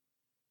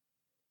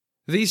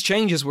 These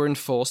changes were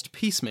enforced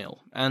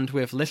piecemeal, and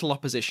with little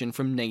opposition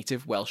from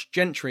native Welsh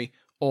gentry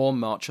or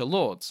Marcher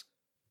lords.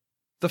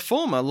 The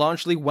former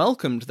largely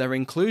welcomed their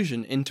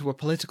inclusion into a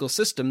political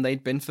system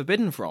they'd been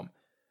forbidden from,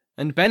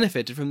 and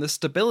benefited from the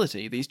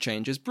stability these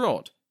changes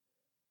brought,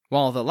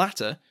 while the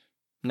latter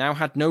now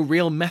had no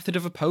real method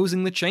of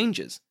opposing the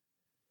changes.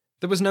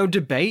 There was no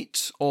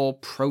debate or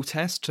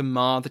protest to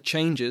mar the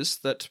changes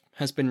that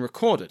has been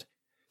recorded,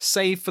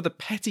 save for the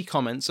petty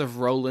comments of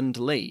Roland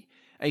Lee,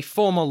 a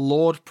former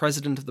Lord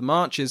President of the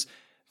Marches,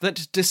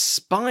 that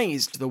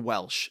despised the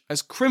Welsh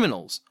as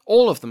criminals,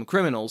 all of them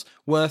criminals,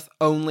 worth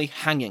only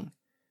hanging,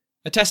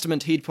 a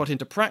testament he'd put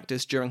into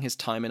practice during his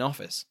time in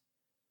office.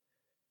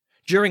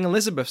 During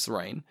Elizabeth's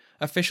reign,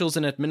 officials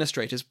and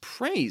administrators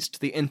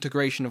praised the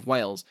integration of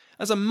Wales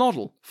as a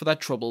model for their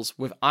troubles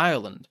with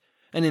Ireland,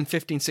 and in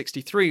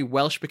 1563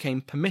 Welsh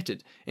became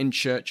permitted in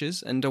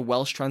churches and a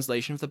Welsh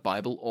translation of the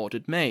Bible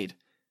ordered made.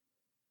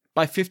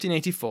 By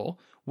 1584,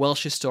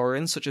 Welsh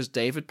historians such as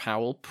David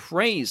Powell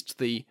praised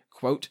the,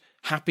 quote,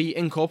 happy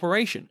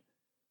incorporation.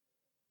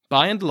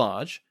 By and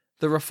large,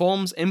 the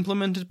reforms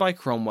implemented by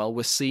Cromwell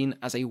were seen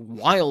as a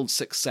wild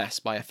success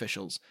by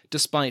officials,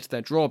 despite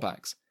their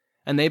drawbacks,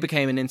 and they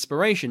became an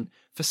inspiration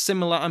for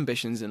similar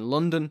ambitions in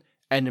London,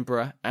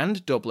 Edinburgh,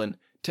 and Dublin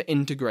to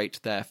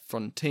integrate their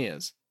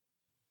frontiers.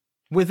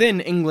 Within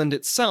England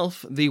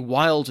itself, the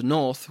wild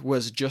north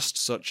was just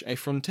such a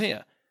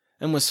frontier,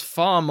 and was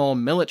far more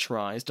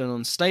militarised and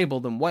unstable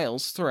than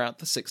Wales throughout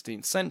the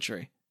 16th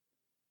century.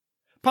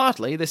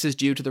 Partly this is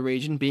due to the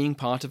region being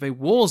part of a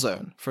war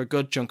zone for a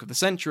good chunk of the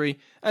century,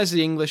 as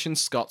the English and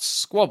Scots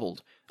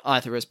squabbled,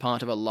 either as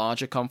part of a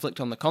larger conflict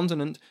on the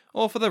continent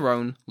or for their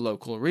own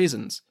local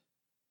reasons.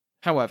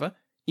 However,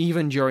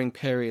 even during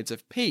periods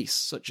of peace,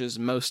 such as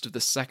most of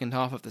the second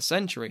half of the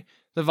century,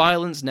 the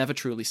violence never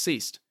truly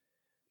ceased.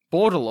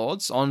 Border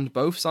lords on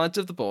both sides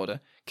of the border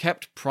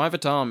kept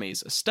private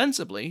armies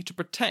ostensibly to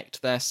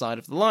protect their side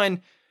of the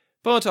line,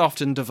 but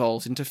often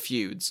devolved into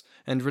feuds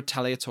and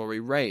retaliatory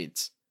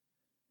raids.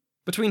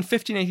 Between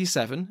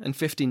 1587 and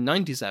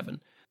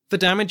 1597, the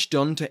damage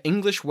done to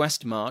English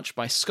West March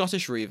by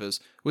Scottish reivers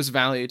was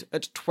valued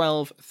at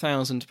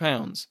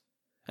 £12,000,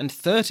 and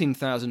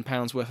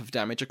 £13,000 worth of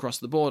damage across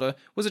the border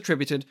was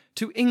attributed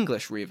to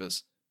English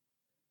reivers.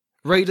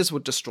 Raiders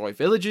would destroy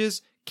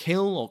villages,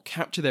 kill or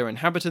capture their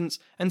inhabitants,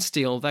 and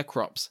steal their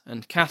crops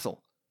and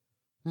cattle.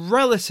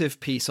 Relative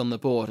peace on the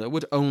border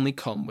would only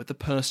come with the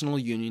personal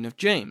union of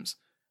James,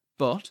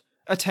 but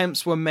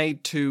attempts were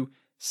made to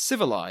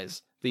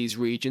civilise these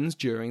regions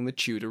during the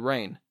Tudor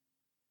reign.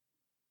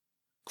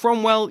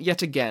 Cromwell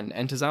yet again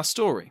enters our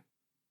story,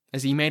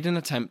 as he made an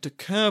attempt to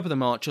curb the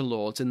Marcher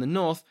lords in the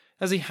north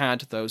as he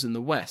had those in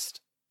the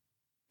west.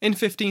 In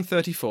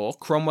 1534,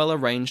 Cromwell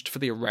arranged for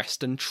the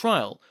arrest and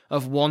trial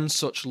of one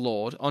such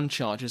lord on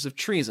charges of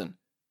treason.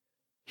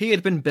 He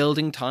had been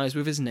building ties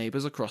with his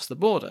neighbours across the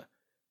border.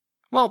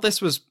 While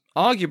this was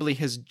arguably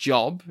his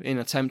job in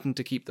attempting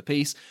to keep the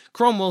peace,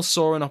 Cromwell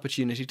saw an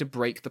opportunity to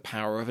break the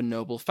power of a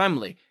noble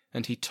family,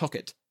 and he took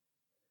it.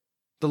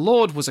 The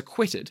lord was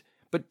acquitted,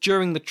 but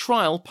during the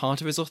trial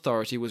part of his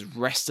authority was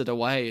wrested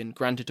away and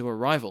granted to a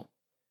rival.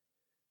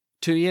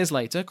 2 years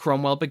later,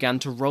 Cromwell began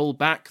to roll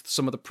back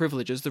some of the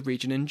privileges the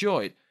region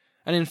enjoyed,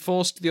 and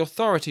enforced the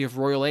authority of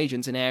royal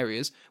agents in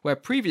areas where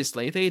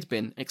previously they had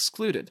been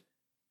excluded.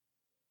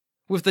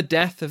 With the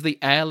death of the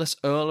heirless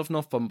Earl of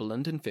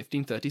Northumberland in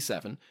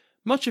 1537,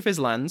 much of his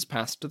lands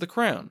passed to the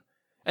Crown,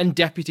 and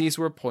deputies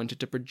were appointed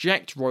to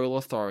project royal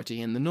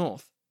authority in the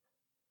north.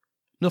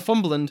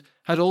 Northumberland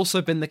had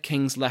also been the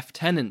king's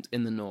lieutenant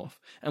in the north,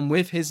 and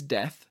with his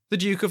death, the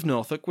Duke of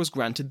Norfolk was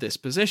granted this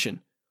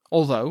position,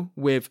 although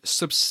with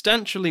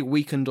substantially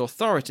weakened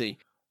authority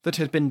that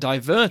had been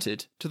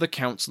diverted to the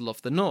Council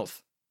of the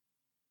North.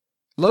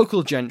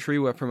 Local gentry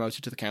were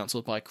promoted to the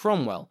council by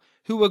Cromwell,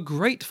 who were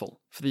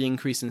grateful for the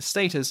increase in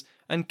status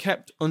and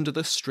kept under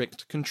the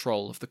strict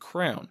control of the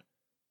crown.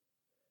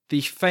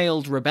 The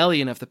failed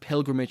rebellion of the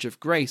Pilgrimage of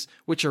Grace,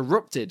 which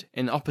erupted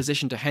in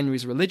opposition to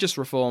Henry's religious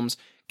reforms,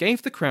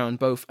 gave the crown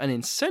both an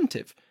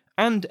incentive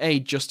and a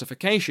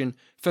justification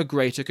for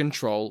greater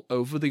control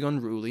over the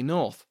unruly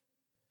north.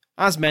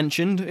 As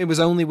mentioned, it was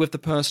only with the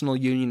personal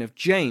union of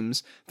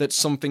James that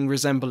something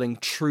resembling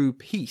true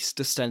peace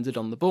descended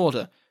on the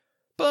border,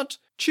 but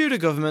Tudor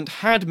government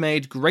had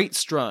made great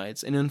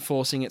strides in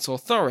enforcing its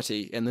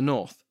authority in the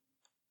north.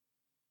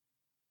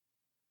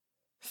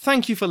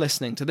 Thank you for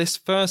listening to this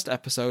first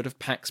episode of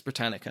Pax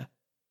Britannica.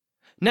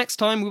 Next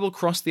time we will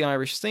cross the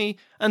Irish Sea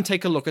and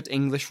take a look at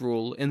English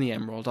rule in the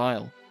Emerald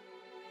Isle.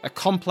 A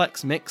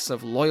complex mix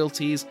of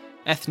loyalties,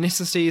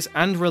 ethnicities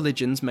and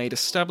religions made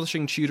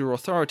establishing Tudor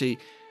authority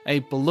a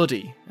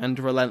bloody and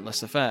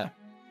relentless affair.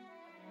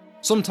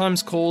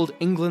 Sometimes called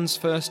England's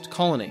first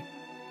colony,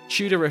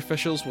 Tudor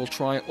officials will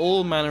try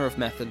all manner of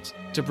methods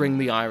to bring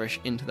the Irish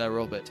into their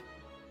orbit.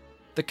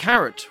 The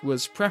carrot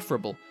was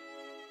preferable,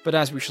 but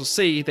as we shall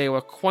see, they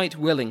were quite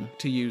willing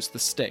to use the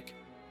stick.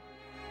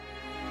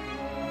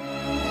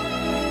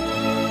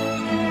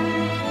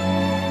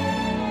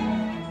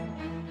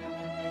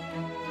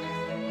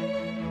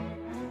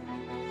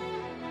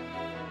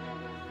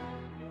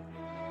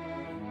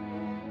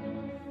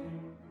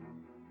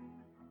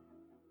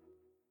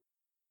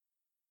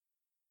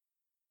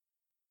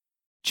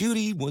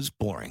 Judy was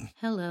boring.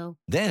 Hello.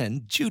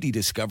 Then Judy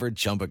discovered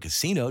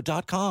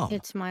ChumbaCasino.com.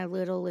 It's my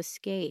little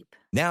escape.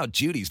 Now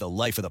Judy's the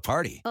life of the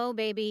party. Oh,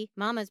 baby,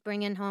 mama's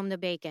bringing home the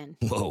bacon.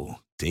 Whoa,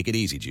 take it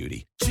easy,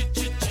 Judy.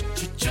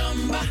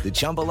 The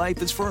Chumba life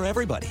is for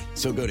everybody.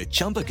 So go to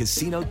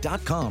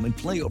ChumbaCasino.com and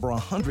play over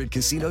 100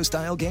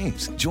 casino-style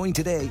games. Join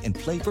today and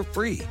play for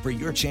free for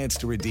your chance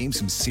to redeem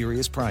some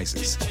serious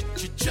prizes.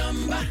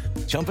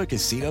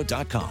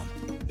 ChumbaCasino.com.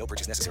 No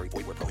purchase necessary.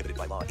 Void where prohibited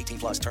by law.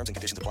 18+ terms and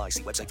conditions apply.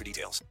 See website for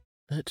details.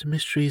 Let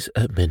Mysteries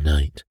at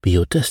Midnight be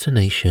your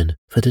destination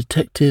for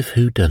detective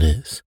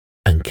whodunits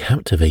and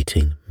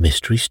captivating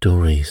mystery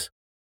stories.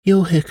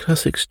 You'll hear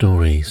classic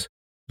stories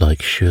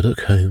like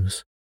Sherlock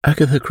Holmes,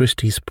 Agatha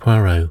Christie's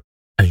Poirot,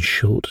 and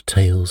short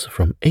tales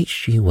from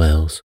H.G.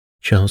 Wells,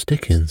 Charles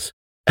Dickens,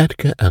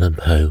 Edgar Allan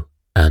Poe,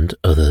 and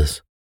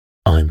others.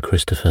 I'm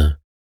Christopher,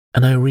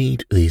 and I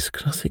read these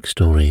classic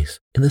stories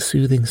in the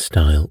soothing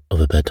style of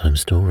a bedtime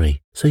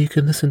story, so you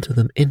can listen to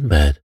them in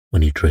bed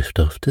when you drift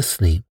off to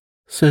sleep.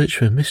 Search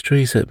for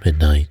Mysteries at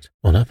Midnight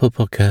on Apple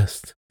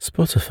Podcasts,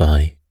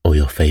 Spotify, or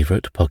your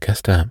favourite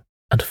podcast app,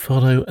 and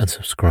follow and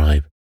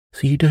subscribe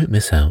so you don't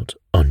miss out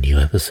on new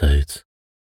episodes.